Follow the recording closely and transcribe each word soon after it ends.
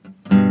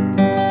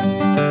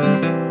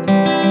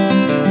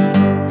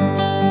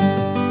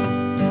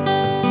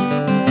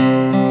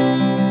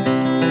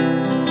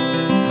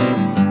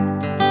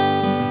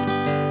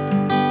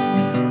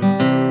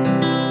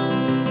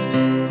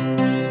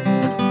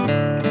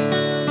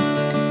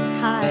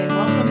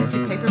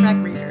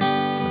Paperback Readers.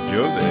 I'm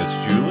Joe,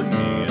 that's Julie,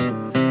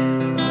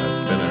 and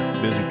it's been a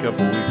busy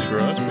couple of weeks for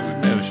us, but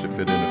we managed to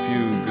fit in a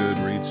few good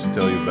reads to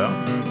tell you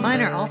about.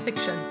 Mine are all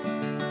fiction.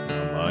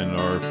 Mine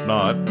are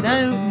not.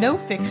 No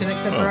fiction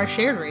except for our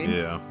shared read.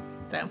 Yeah.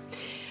 So,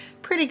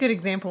 pretty good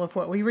example of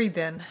what we read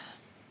then.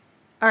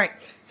 All right,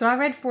 so I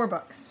read 4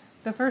 books.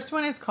 The first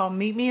one is called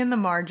Meet Me in the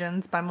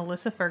Margins by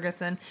Melissa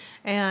Ferguson,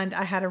 and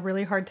I had a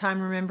really hard time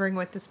remembering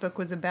what this book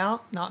was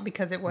about, not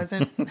because it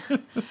wasn't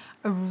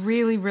a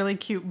really, really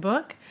cute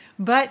book,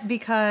 but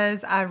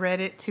because I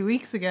read it 2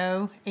 weeks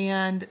ago,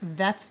 and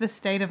that's the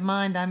state of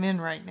mind I'm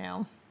in right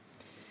now.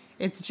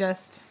 It's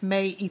just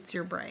May eats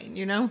your brain,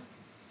 you know?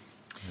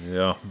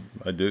 Yeah,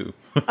 I do.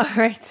 All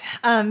right.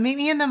 Meet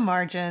Me in the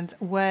Margins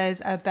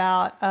was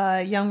about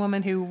a young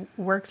woman who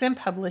works in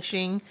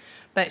publishing,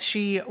 but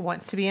she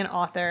wants to be an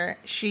author.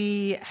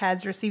 She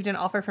has received an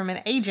offer from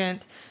an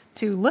agent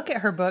to look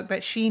at her book,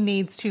 but she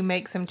needs to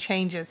make some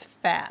changes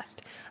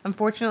fast.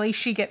 Unfortunately,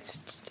 she gets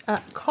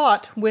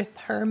caught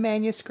with her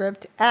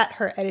manuscript at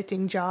her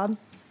editing job.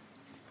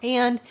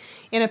 And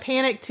in a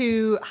panic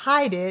to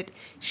hide it,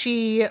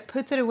 she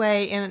puts it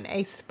away in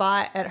a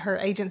spot at her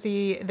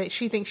agency that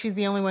she thinks she's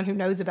the only one who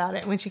knows about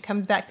it. When she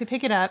comes back to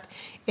pick it up,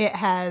 it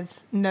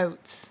has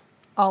notes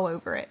all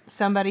over it.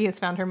 Somebody has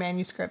found her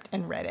manuscript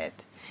and read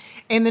it.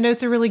 And the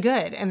notes are really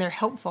good and they're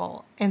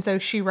helpful. And so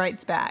she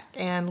writes back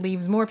and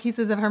leaves more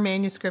pieces of her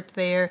manuscript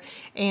there,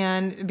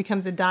 and it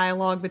becomes a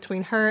dialogue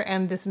between her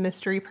and this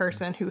mystery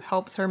person who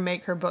helps her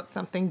make her book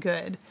something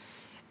good.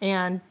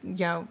 And, you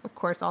know, of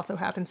course, also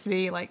happens to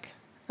be, like,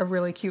 a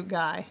really cute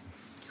guy.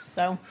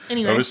 So,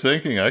 anyway. I was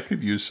thinking I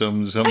could use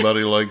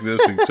somebody like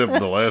this, except for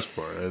the last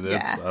part.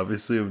 That's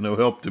obviously of no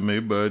help to me,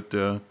 but...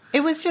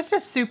 It was just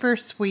a super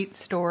sweet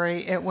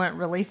story. It went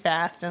really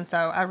fast, and so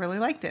I really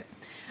liked it.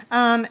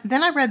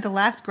 Then I read The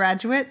Last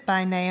Graduate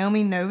by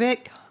Naomi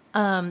Novik.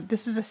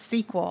 This is a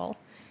sequel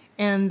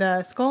in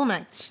the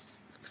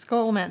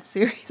Scholomance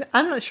series.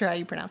 I'm not sure how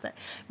you pronounce it.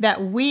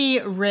 That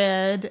we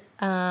read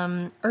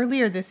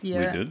earlier this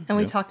year. We did, and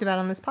we talked about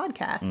on this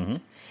podcast. Mm-hmm.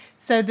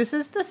 So this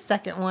is the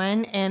second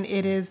one, and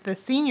it is the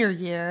senior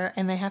year,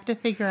 and they have to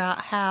figure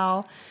out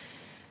how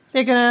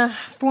they're going to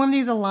form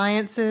these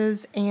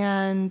alliances,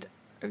 and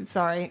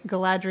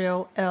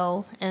Galadriel,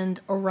 Elle,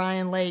 and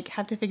Orion Lake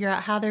have to figure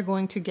out how they're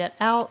going to get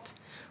out,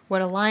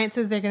 what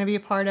alliances they're going to be a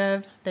part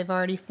of. They've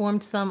already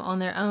formed some on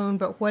their own,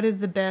 but what is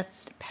the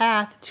best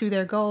path to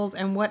their goals,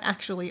 and what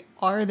actually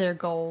are their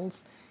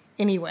goals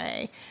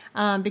anyway?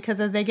 Because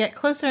as they get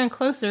closer and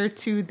closer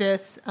to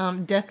this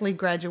deathly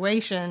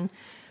graduation,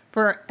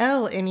 for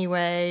Elle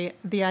anyway,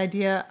 the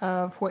idea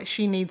of what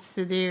she needs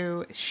to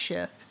do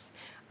shifts.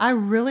 I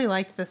really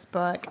liked this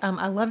book.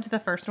 I loved the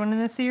first one in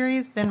the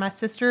series. Then my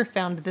sister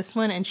found this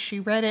one and she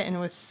read it and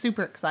was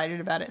super excited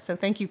about it. So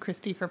thank you,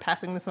 Christy, for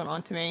passing this one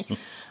on to me.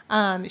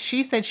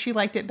 She said she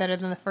liked it better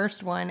than the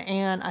first one,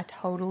 and I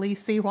totally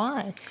see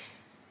why.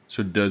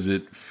 So does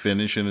it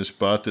finish in a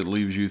spot that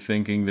leaves you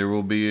thinking there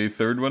will be a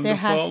third one to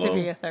follow? There has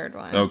to be a third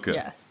one. Okay.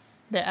 Yes,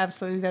 there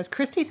absolutely does.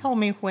 Christy told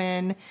me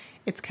when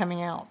it's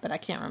coming out, but I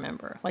can't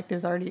remember. Like,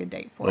 there's already a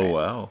date for it. Oh,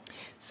 wow.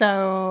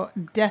 So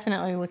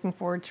definitely looking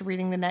forward to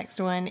reading the next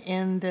one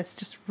in this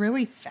just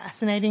really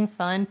fascinating,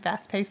 fun,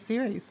 fast-paced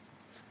series.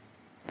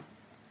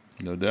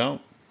 No doubt.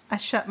 I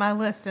shut my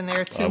list and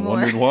there are 2 more. I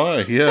wondered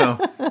why, yeah.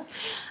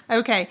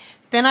 Okay.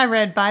 Then I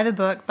read By the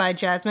Book by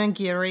Jasmine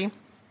Guillory.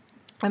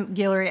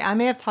 I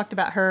may have talked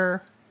about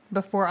her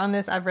before on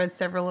this. I've read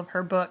several of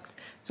her books,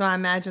 so I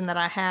imagine that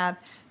I have.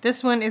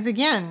 This one is,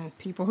 again,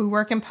 people who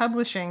work in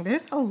publishing.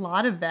 There's a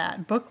lot of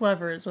that. Book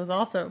lovers was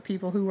also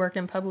people who work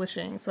in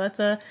publishing. So that's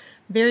a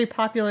very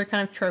popular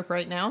kind of trope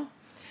right now.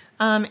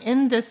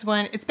 In this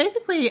one, it's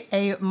basically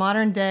a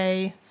modern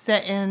day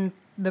set in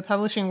the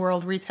publishing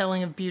world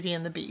retelling of Beauty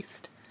and the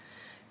Beast.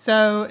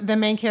 So the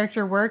main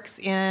character works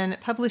in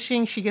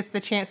publishing. She gets the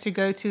chance to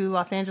go to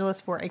Los Angeles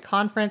for a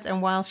conference,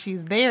 and while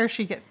she's there,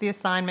 she gets the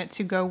assignment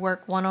to go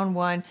work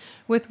one-on-one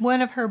with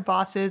one of her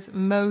boss's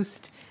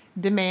most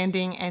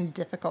demanding and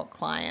difficult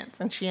clients.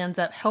 And she ends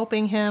up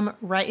helping him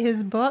write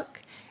his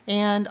book,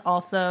 and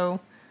also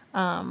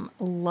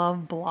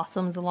love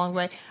blossoms along the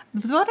way.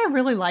 What I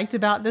really liked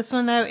about this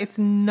one, though, it's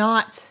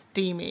not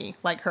steamy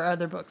like her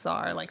other books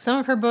are. Like, some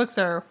of her books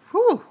are,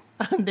 whew,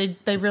 they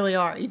really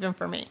are, even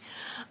for me.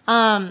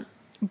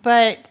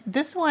 But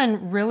this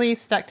one really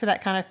stuck to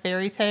that kind of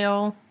fairy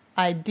tale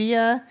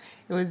idea.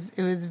 It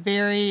was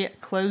very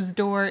closed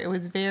door. It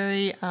was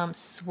very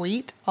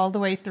sweet all the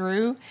way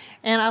through.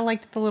 And I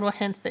liked the little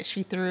hints that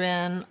she threw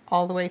in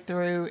all the way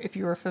through. If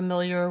you were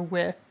familiar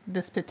with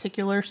this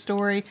particular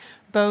story,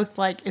 both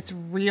like its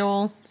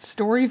real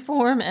story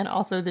form and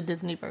also the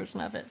Disney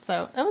version of it.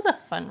 So that was a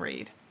fun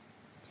read.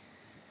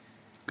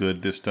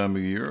 Good this time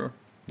of year?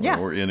 Yeah.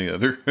 Or any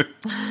other.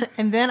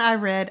 And then I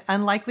read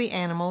Unlikely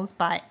Animals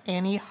by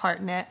Annie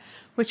Hartnett,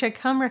 which had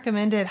come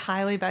recommended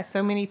highly by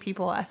so many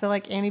people. I feel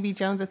like Annie B.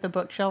 Jones at the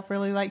bookshelf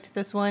really liked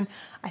this one.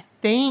 I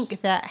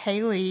think that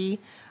Haley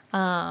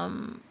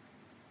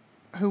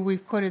who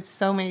we've quoted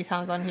so many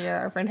times on here,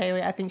 our friend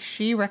Haley, I think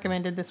she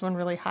recommended this one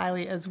really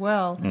highly as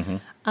well.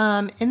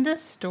 In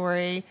this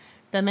story,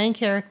 the main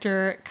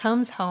character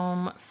comes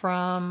home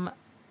from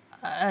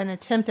an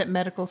attempt at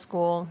medical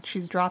school.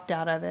 She's dropped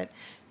out of it.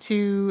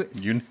 You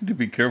need to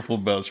be careful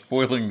about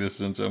spoiling this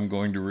since I'm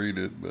going to read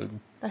it, but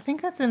I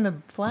think that's in the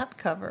flap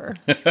cover.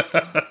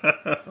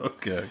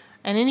 okay.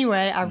 And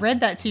anyway, I read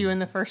that to you in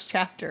the first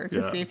chapter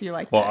to see if you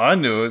liked it. Well, I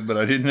knew it, but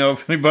I didn't know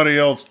if anybody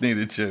else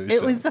needed to.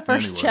 It was the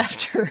first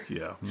chapter.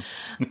 Yeah.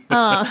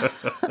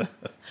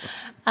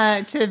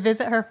 To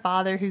visit her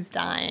father who's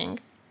dying.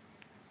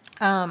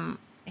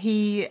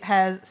 He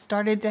has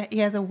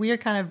a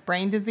weird kind of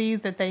brain disease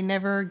that they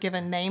never give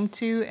a name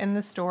to in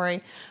the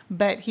story,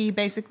 but he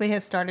basically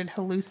has started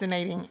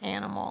hallucinating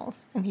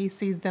animals, and he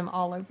sees them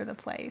all over the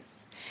place.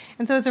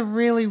 And so it's a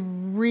really,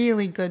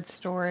 really good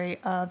story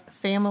of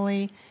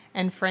family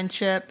and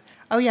friendship.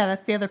 Oh yeah,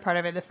 that's the other part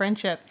of it, the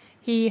friendship.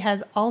 He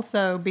has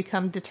also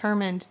become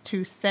determined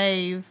to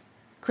save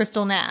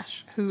Crystal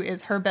Nash, who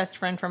is her best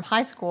friend from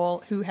high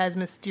school, who has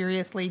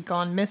mysteriously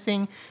gone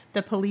missing.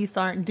 The police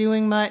aren't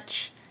doing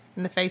much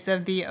in the face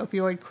of the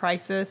opioid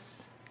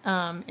crisis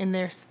in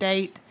their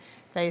state.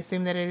 They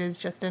assume that it is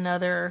just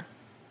another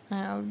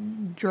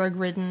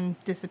drug-ridden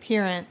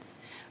disappearance.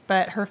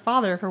 But her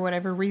father, for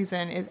whatever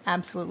reason, is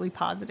absolutely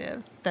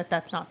positive that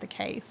that's not the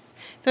case.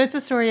 So it's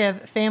a story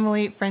of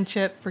family,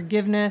 friendship,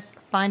 forgiveness,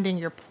 finding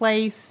your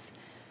place,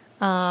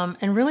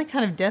 and really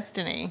kind of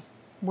destiny.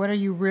 What are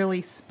you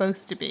really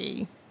supposed to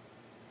be?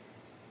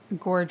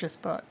 Gorgeous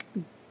book.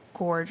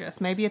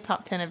 Gorgeous. Maybe a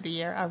top 10 of the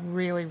year. I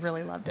really,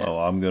 really loved it. Oh,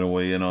 I'm going to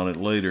weigh in on it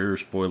later.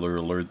 Spoiler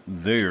alert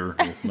there,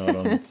 if not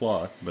on the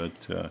plot. But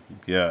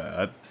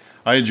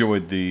I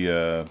enjoyed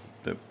the.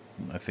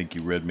 I think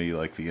you read me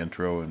like the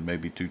intro and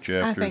maybe 2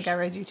 chapters. I think I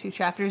read you 2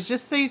 chapters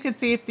just so you could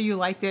see if you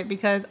liked it.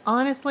 Because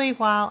honestly,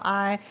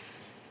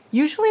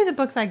 usually the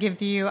books I give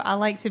to you, I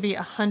like to be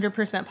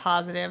 100%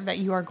 positive that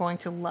you are going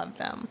to love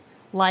them.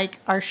 Like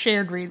our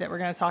shared read that we're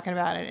going to talk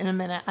about in a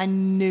minute. I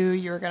knew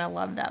you were going to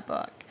love that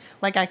book.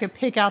 Like I could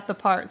pick out the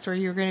parts where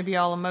you were going to be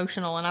all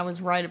emotional, and I was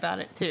right about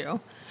it too.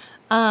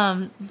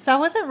 So I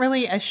wasn't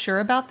really as sure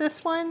about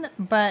this one,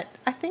 but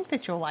I think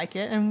that you'll like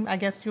it, and I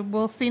guess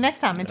we'll see next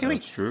time in 2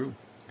 weeks. That's true.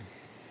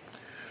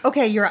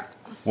 Okay, you're up.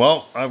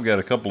 Well, I've got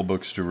a couple of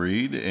books to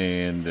read,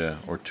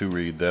 or to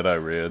read that I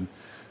read.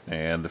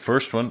 And the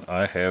first one,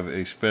 I have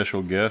a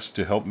special guest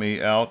to help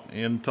me out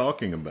in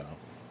talking about.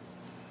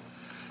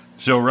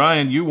 So,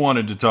 Ryan, you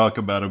wanted to talk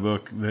about a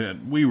book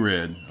that we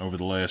read over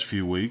the last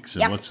few weeks.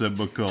 And what's that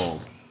book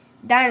called?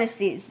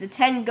 Dynasties, the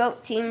 10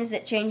 GOAT teams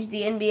that changed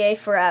the NBA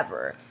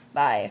forever,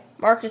 by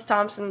Marcus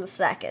Thompson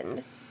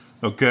II.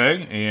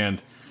 Okay,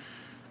 and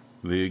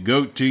the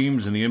GOAT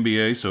teams in the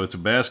NBA, so it's a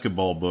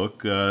basketball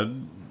book.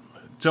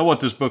 Tell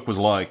what this book was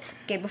like.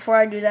 Okay, before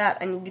I do that,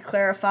 I need to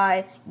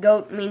clarify,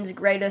 GOAT means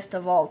greatest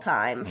of all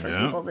time. For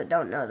people that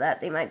don't know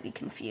that, they might be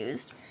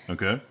confused.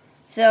 Okay.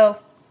 So,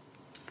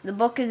 the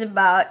book is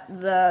about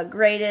the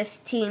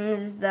greatest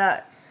teams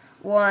that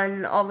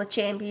won all the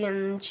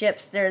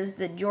championships. There's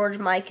the George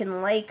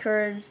Mikan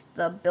Lakers,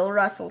 the Bill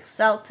Russell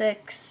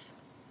Celtics.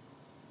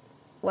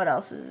 What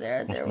else is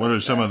there? What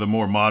are some of the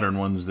more modern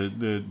ones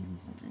that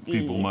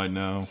people might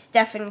know?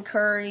 Stephen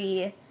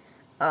Curry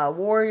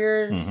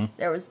Warriors.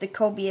 There was the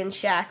Kobe and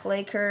Shaq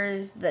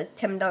Lakers, the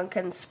Tim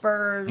Duncan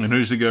Spurs. And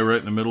who's the guy right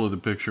in the middle of the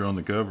picture on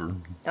the cover?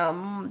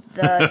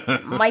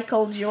 The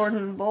Michael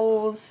Jordan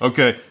Bulls.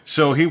 Okay,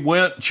 so he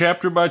went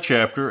chapter by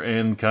chapter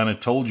and kind of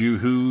told you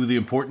who the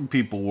important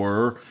people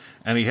were,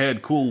 and he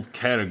had cool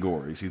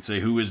categories. He'd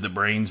say who is the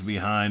brains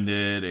behind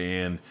it,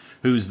 and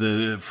who's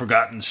the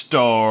forgotten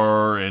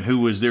star, and who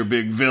was their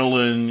big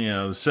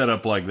villain, set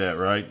up like that,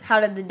 right?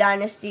 How did the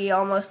dynasty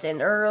almost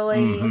end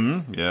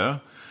early? Yeah.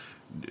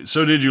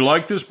 So did you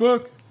like this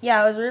book?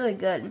 Yeah, it was really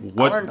good.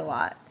 I learned a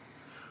lot.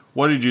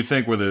 What did you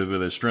think were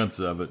the strengths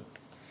of it?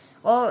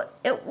 Well,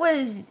 it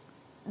was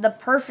the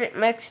perfect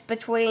mix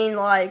between,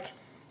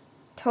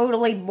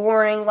 totally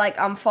boring,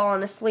 I'm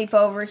falling asleep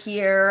over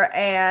here,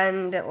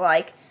 and,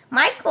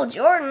 Michael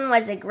Jordan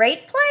was a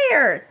great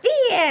player.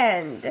 The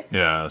end.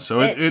 Yeah, so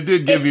it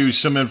did give you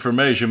some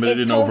information, but it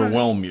didn't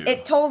overwhelm you.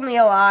 It told me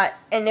a lot,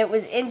 and it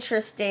was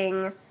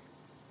interesting,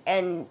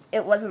 and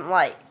it wasn't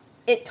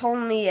it told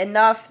me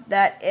enough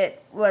that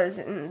it was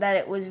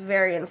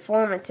very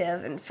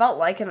informative and felt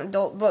like an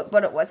adult book,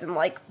 but it wasn't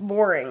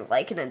boring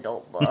like an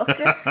adult book.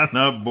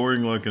 Not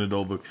boring like an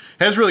adult book.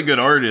 It has really good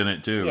art in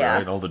it too, yeah.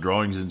 Right? All the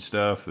drawings and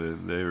stuff,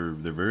 they're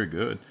very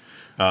good.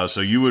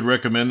 So you would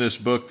recommend this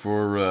book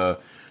for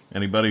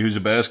anybody who's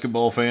a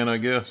basketball fan, I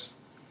guess?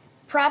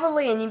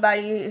 Probably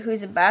anybody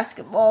who's a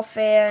basketball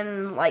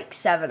fan,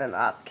 7 and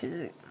up,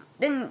 because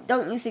then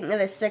don't you think that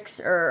a 6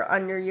 or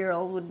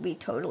under-year-old would be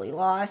totally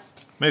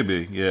lost?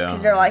 Maybe, yeah.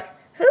 Because they're like,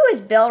 who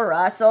is Bill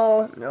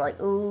Russell? And they're like,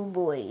 oh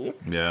boy.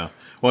 Yeah.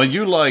 Well,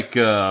 you like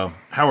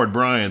Howard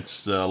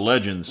Bryant's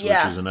Legends, which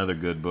is another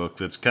good book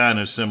that's kind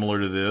of similar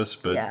to this,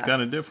 but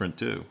kind of different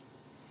too.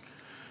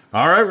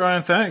 All right,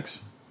 Ryan,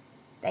 thanks.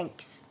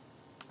 Thanks.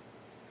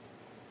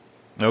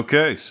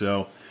 Okay,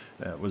 so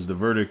That was the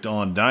verdict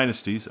on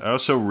dynasties. I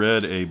also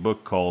read a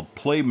book called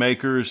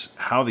Playmakers,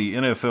 How the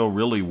NFL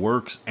Really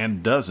Works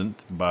and Doesn't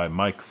by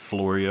Mike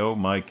Florio.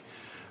 Mike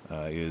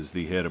is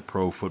the head of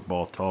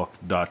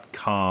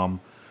ProFootballTalk.com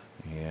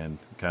and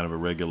kind of a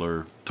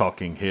regular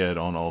talking head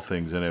on all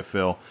things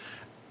NFL.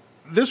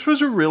 This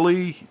was a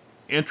really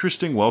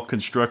interesting,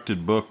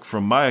 well-constructed book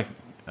from my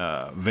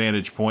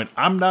vantage point.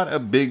 I'm not a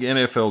big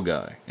NFL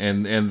guy,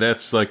 and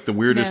that's like the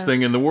weirdest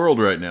thing in the world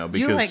right now.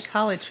 Because you like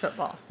college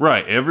football,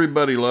 right?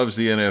 Everybody loves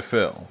the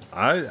NFL.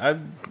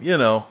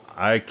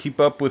 I keep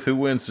up with who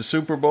wins the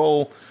Super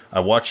Bowl. I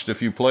watched a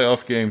few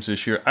playoff games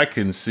this year. I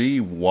can see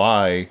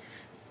why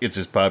it's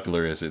as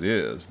popular as it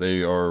is.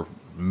 They are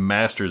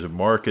masters of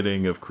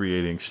marketing, of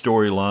creating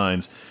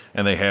storylines,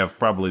 and they have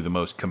probably the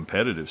most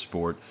competitive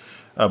sport.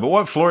 But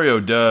what Florio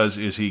does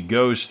is he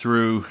goes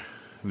through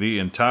the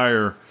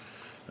entire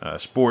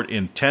sport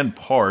in 10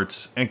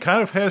 parts and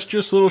kind of has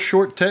just little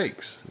short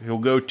takes. He'll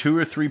go 2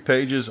 or 3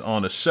 pages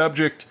on a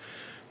subject,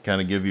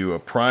 kind of give you a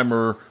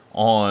primer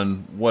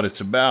on what it's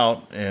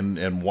about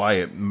and why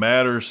it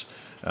matters.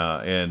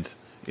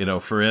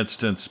 For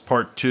instance,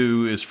 part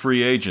 2 is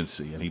free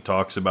agency, and he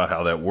talks about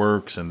how that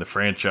works and the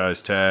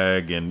franchise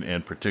tag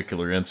and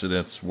particular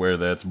incidents where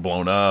that's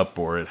blown up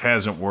or it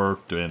hasn't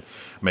worked and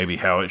maybe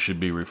how it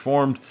should be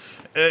reformed.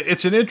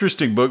 It's an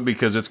interesting book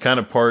because it's kind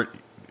of part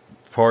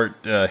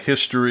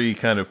history,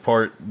 kind of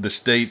part the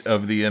state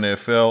of the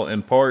NFL,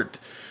 and part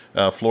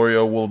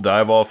Florio will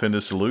dive off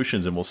into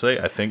solutions and will say,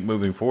 I think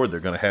moving forward they're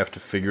going to have to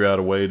figure out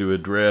a way to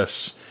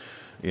address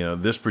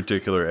this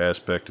particular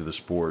aspect of the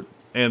sport.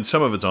 And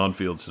some of it's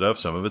on-field stuff,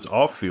 some of it's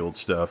off-field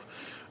stuff.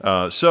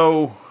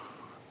 So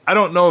I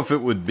don't know if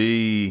it would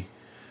be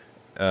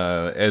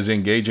as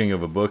engaging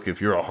of a book.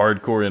 If you're a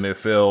hardcore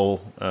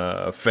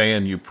NFL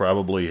fan, you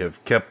probably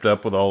have kept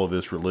up with all of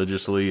this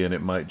religiously, and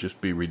it might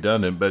just be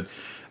redundant. But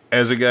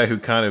as a guy who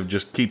kind of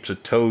just keeps a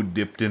toe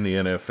dipped in the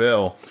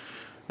NFL,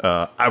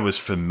 I was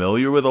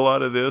familiar with a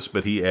lot of this,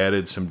 but he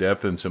added some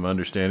depth and some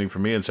understanding for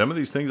me. And some of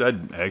these things I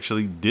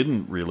actually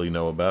didn't really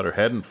know about or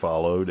hadn't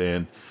followed.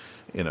 And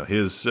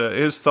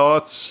his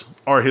thoughts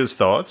are his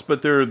thoughts,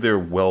 but they're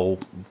well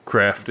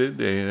crafted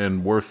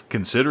and worth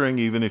considering,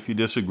 even if you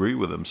disagree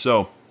with them.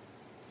 So,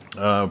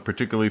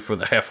 particularly for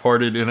the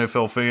half-hearted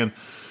NFL fan,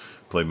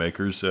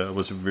 Playmakers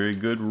was a very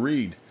good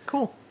read.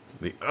 Cool.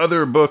 The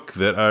other book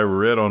that I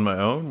read on my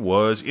own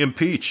was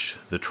Impeached: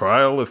 The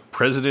Trial of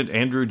President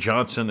Andrew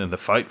Johnson and the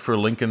Fight for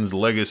Lincoln's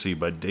Legacy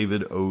by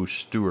David O.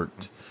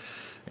 Stewart.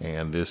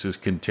 And this is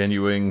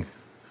continuing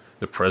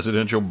the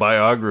presidential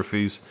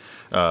biographies.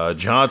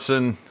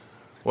 Johnson,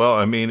 well,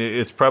 I mean,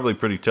 it's probably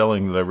pretty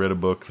telling that I read a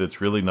book that's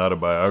really not a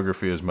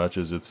biography as much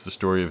as it's the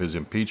story of his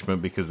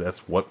impeachment, because that's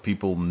what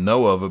people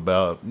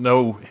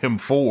know him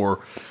for,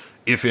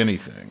 if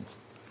anything.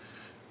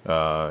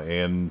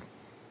 And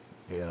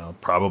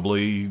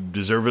probably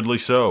deservedly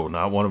so.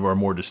 Not one of our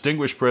more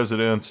distinguished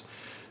presidents.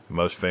 The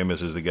most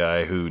famous is the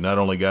guy who not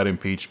only got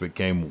impeached, but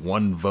came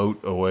one vote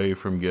away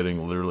from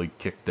getting literally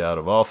kicked out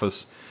of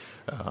office.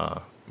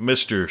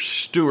 Mr.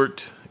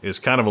 Stewart is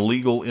kind of a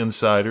legal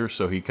insider,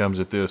 so he comes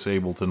at this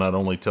able to not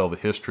only tell the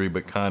history,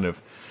 but kind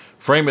of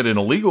frame it in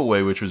a legal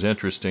way, which was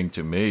interesting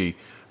to me.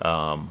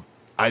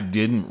 I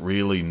didn't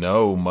really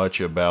know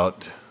much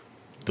about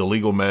the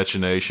legal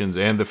machinations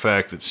and the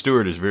fact that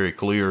Stewart is very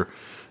clear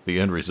the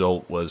end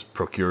result was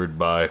procured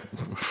by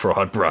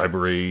fraud,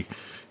 bribery,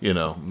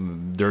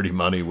 dirty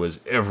money was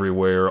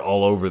everywhere,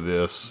 all over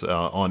this,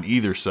 on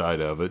either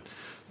side of it.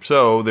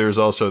 So there's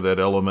also that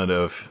element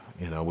of,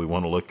 we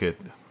want to look at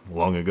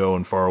long ago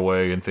and far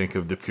away and think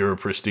of the pure,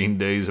 pristine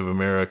days of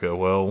America.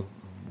 Well,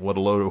 what a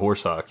load of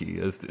horse hockey.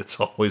 It's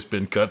always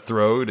been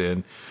cutthroat,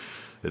 and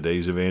the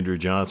days of Andrew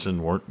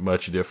Johnson weren't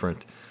much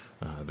different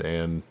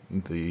than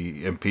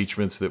the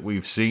impeachments that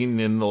we've seen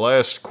in the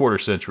last quarter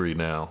century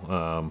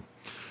now.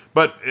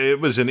 But it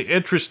was an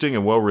interesting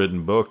and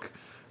well-written book,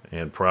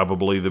 and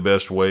probably the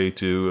best way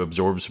to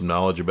absorb some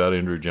knowledge about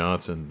Andrew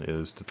Johnson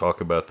is to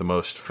talk about the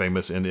most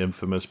famous and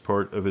infamous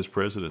part of his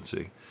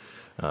presidency.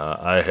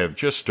 I have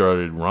just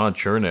started Ron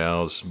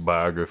Chernow's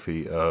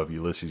biography of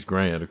Ulysses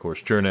Grant. Of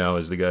course, Chernow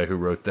is the guy who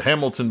wrote the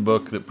Hamilton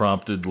book that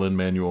prompted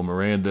Lin-Manuel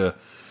Miranda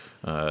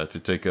to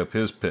take up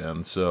his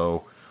pen.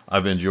 So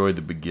I've enjoyed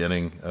the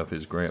beginning of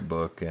his Grant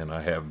book, and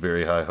I have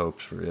very high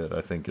hopes for it.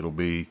 I think it'll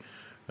be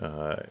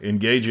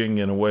engaging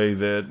in a way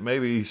that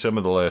maybe some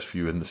of the last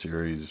few in the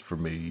series for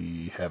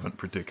me haven't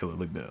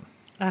particularly been.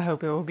 I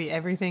hope it will be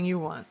everything you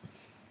want.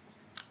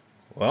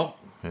 Well,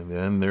 and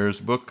then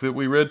there's a book that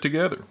we read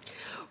together,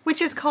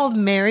 which is called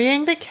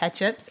Marrying the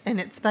Ketchups,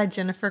 and it's by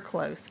Jennifer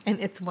Close, and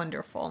it's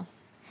wonderful.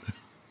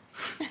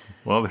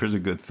 Well, there's a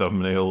good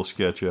thumbnail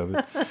sketch of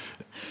it.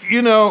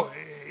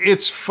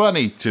 It's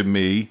funny to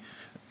me.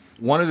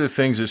 One of the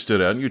things that stood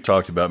out, and you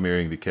talked about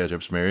Marrying the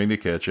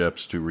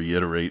Ketchups, to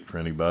reiterate for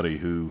anybody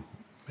who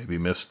maybe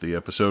missed the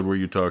episode where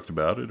you talked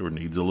about it or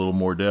needs a little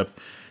more depth,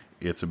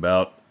 it's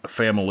about a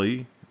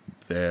family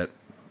that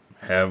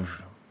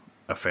have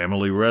a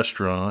family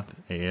restaurant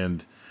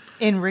and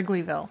in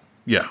Wrigleyville.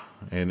 Yeah,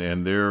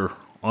 and they're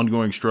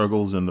ongoing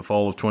struggles in the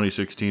fall of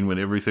 2016 when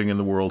everything in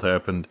the world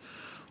happened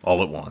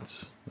all at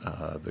once.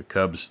 The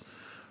Cubs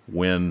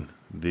win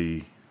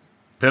the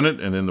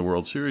pennant and then the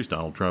World Series.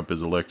 Donald Trump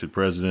is elected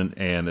president,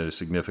 and a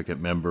significant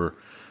member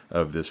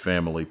of this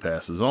family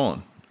passes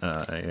on.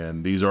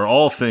 And these are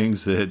all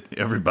things that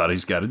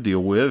everybody's got to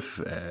deal with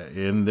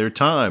in their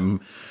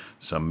time.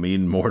 Some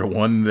mean more to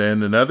one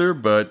than another,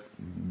 but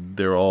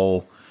they're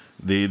all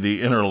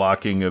the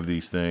interlocking of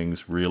these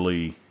things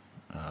really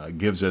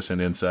gives us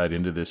an insight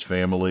into this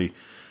family,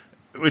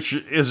 which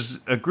is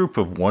a group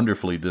of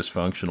wonderfully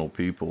dysfunctional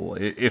people.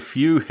 If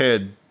you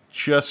had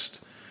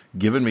just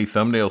given me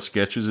thumbnail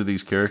sketches of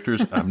these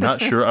characters, I'm not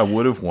sure I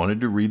would have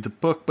wanted to read the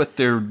book, but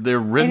they're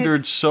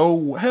rendered so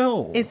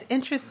well. It's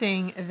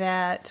interesting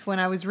that when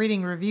I was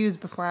reading reviews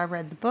before I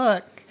read the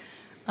book,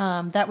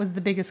 that was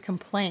the biggest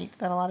complaint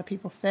that a lot of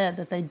people said,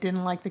 that they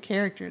didn't like the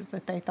characters,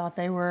 that they thought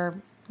they were,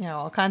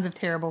 all kinds of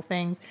terrible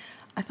things.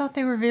 I thought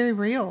they were very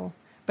real,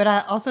 but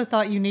I also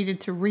thought you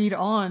needed to read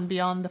on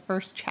beyond the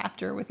first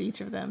chapter with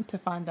each of them to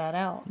find that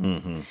out.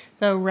 Mm-hmm.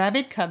 So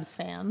rabid Cubs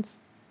fans,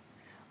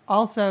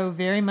 also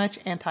very much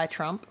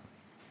anti-Trump.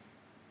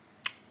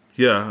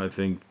 Yeah, I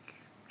think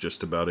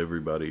just about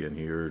everybody in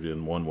here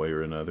in one way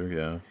or another,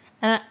 yeah.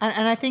 And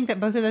I think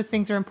that both of those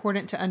things are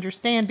important to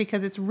understand,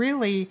 because it's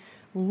really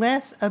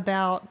less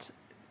about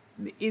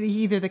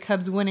either the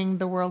Cubs winning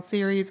the World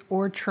Series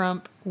or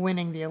Trump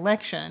winning the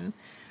election.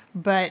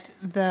 But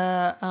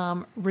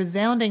the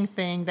resounding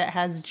thing that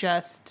has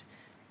just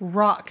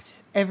rocked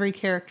every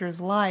character's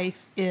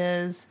life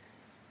is,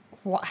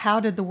 how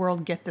did the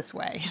world get this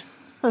way?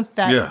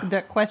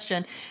 That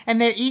question. And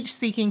they're each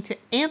seeking to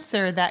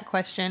answer that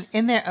question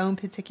in their own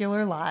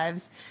particular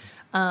lives,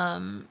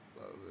 in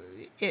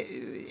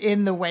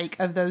the wake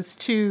of those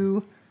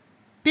two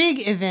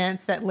big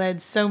events that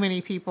led so many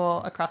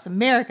people across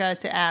America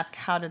to ask,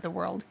 how did the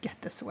world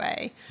get this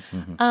way?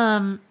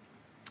 Mm-hmm.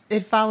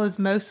 It follows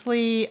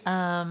mostly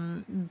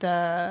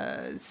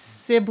the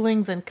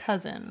siblings and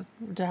cousin.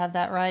 Do I have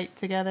that right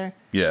together?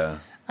 Yeah.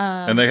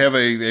 And they have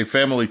a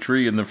family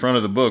tree in the front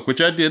of the book, which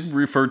I did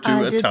refer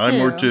to a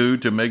time or two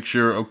to make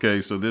sure,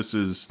 okay, so this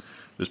is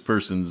this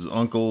person's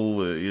uncle,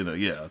 So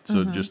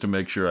mm-hmm. just to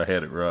make sure I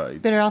had it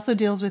right. But it also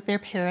deals with their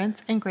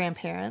parents and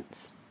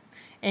grandparents,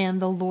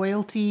 and the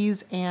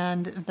loyalties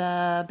and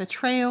the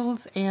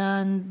betrayals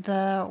and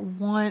the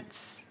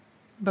wants,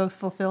 both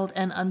fulfilled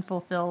and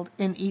unfulfilled,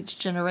 in each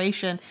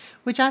generation,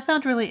 which I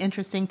found really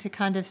interesting to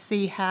kind of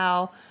see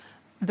how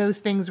those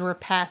things were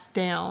passed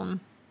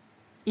down,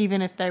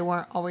 even if they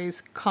weren't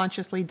always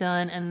consciously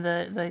done, and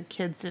the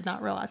kids did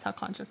not realize how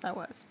conscious that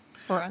was,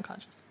 or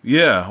unconscious.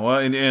 Yeah, well,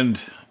 and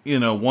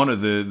one of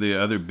the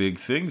other big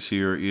things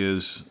here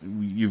is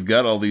you've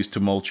got all these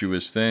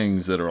tumultuous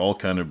things that are all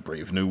kind of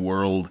Brave New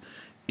World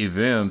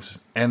events,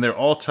 and they're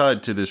all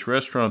tied to this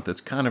restaurant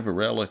that's kind of a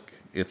relic.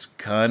 It's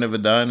kind of a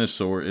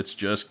dinosaur. It's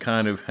just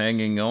kind of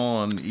hanging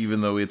on,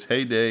 even though its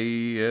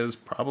heyday has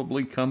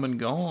probably come and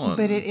gone.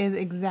 But it is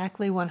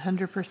exactly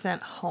 100%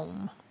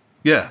 home.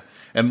 Yeah,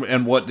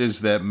 and what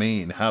does that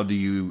mean? How do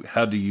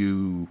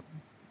you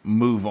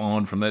move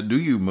on from that? Do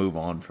you move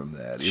on from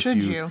that?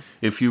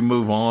 If you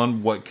move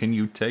on, what can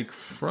you take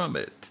from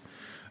it?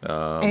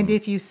 And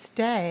if you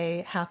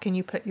stay, how can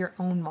you put your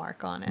own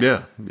mark on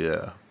it?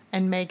 Yeah.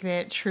 And make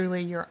it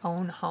truly your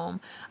own home.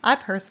 I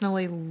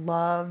personally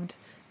loved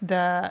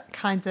the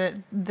kinds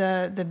of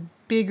the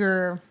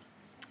bigger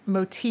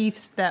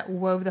motifs that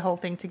wove the whole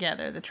thing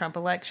together. The Trump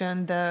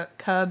election, the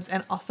Cubs,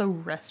 and also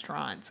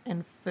restaurants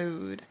and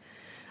food.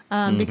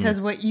 Because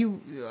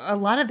a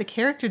lot of the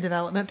character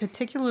development,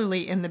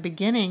 particularly in the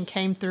beginning,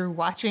 came through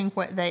watching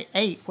what they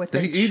ate, what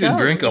they eat and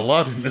drink a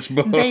lot in this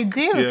book. They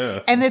do,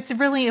 yeah. And it's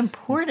really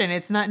important.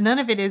 It's not, none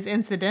of it is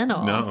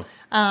incidental. No,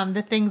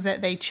 the things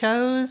that they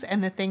chose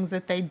and the things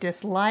that they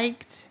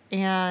disliked,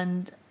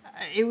 and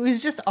it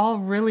was just all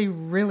really,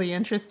 really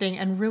interesting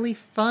and really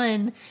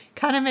fun.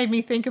 Kind of made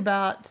me think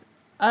about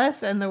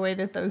us and the way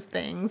that those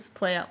things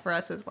play out for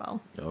us as well.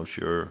 Oh,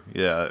 sure,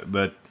 yeah,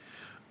 but.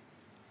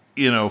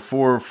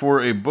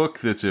 For a book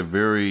that's a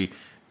very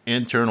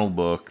internal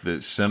book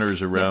that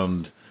centers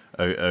around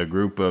a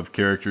group of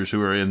characters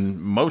who are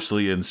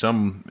mostly in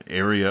some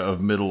area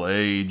of middle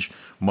age,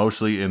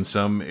 mostly in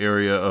some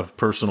area of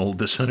personal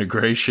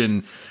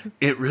disintegration,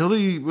 it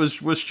really was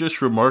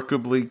just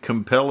remarkably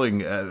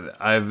compelling.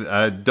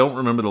 I don't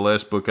remember the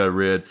last book I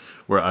read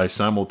where I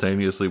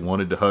simultaneously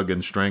wanted to hug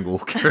and strangle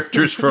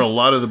characters for a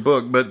lot of the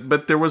book,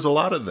 but there was a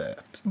lot of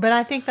that. But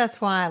I think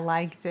that's why I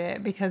liked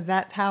it, because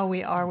that's how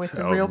we are with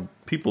the real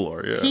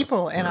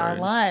people in our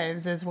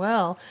lives as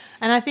well.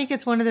 And I think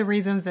it's one of the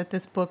reasons that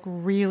this book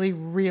really,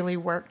 really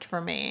worked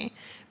for me,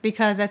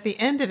 because at the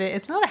end of it,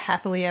 it's not a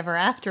happily ever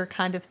after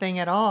kind of thing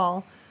at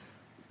all,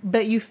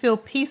 but you feel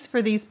peace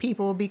for these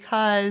people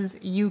because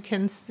you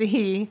can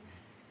see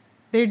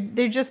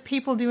they're just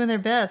people doing their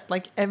best,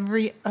 like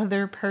every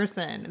other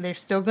person. They're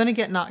still going to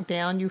get knocked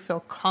down. You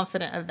feel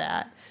confident of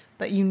that.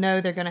 but you know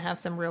they're going to have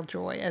some real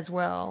joy as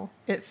well.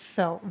 It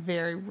felt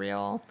very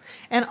real.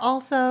 And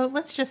also,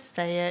 let's just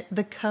say it,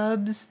 the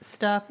Cubs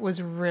stuff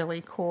was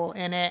really cool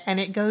in it. And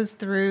it goes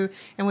through,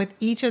 and with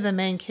each of the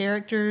main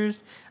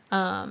characters,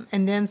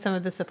 and then some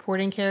of the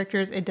supporting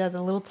characters, it does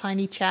a little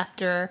tiny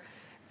chapter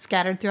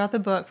scattered throughout the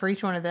book for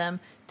each one of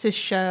them to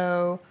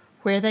show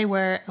where they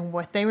were and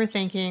what they were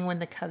thinking when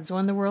the Cubs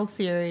won the World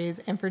Series.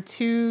 And for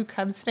two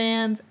Cubs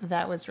fans,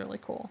 that was really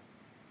cool.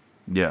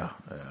 Yeah,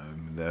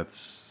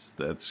 that's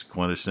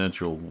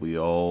quintessential. We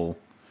all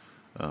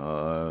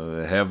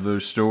have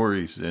those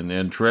stories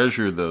and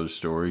treasure those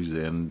stories,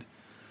 and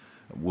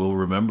we'll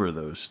remember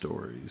those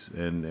stories.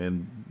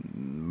 And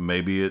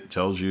maybe it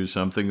tells you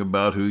something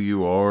about who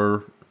you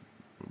are,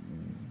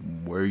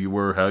 where you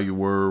were, how you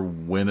were,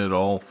 when it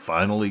all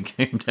finally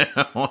came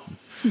down.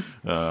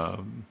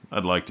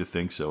 I'd like to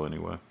think so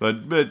anyway. But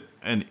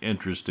an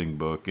interesting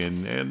book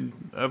and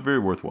a very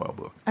worthwhile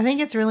book. I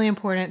think it's really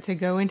important to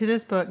go into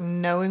this book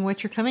knowing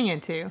what you're coming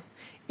into.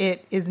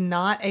 It is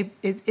not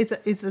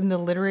it's in the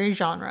literary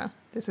genre.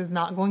 This is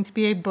not going to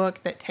be a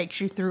book that takes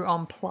you through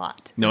on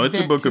plot. No, it's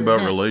a book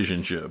about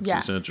relationships,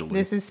 essentially.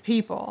 This is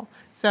people.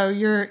 So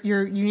you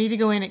need to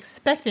go in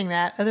expecting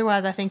that.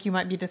 Otherwise, I think you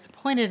might be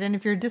disappointed. And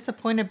if you're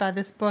disappointed by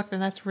this book, then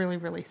that's really,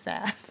 really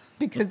sad.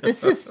 Because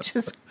this is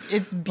just,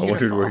 it's beautiful. I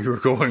wondered where you were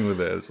going with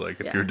that. It's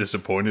like, if you're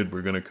disappointed,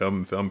 we're going to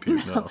come thump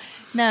you.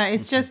 No,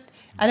 it's just,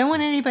 I don't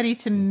want anybody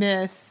to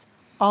miss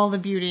all the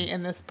beauty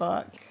in this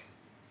book.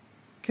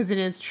 Because it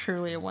is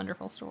truly a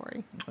wonderful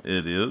story.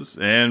 It is.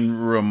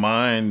 And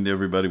remind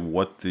everybody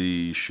what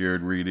the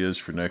shared read is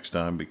for next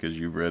time, because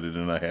you've read it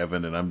and I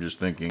haven't. And I'm just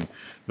thinking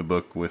the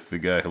book with the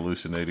guy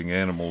hallucinating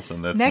animals,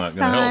 and that's not going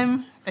to help. Next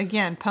time,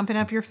 again, pumping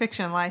up your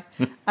fiction life,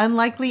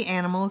 Unlikely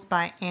Animals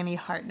by Annie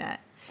Hartnett.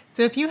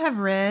 So if you have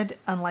read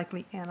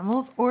Unlikely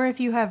Animals, or if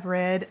you have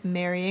read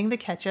Marrying the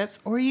Ketchups,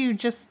 or you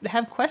just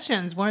have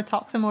questions, want to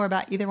talk some more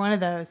about either one of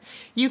those,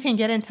 you can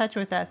get in touch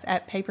with us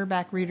at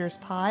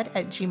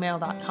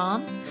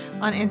paperbackreaderspod@gmail.com,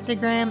 on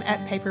Instagram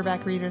at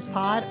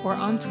paperbackreaderspod, or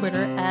on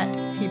Twitter at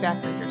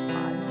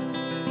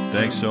pbackreaderspod.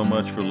 Thanks so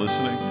much for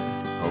listening.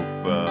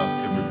 Hope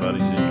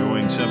everybody's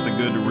enjoying something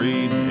good to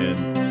read,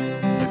 and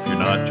if you're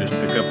not, just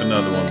pick up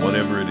another one,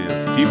 whatever it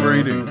is. Keep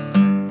reading.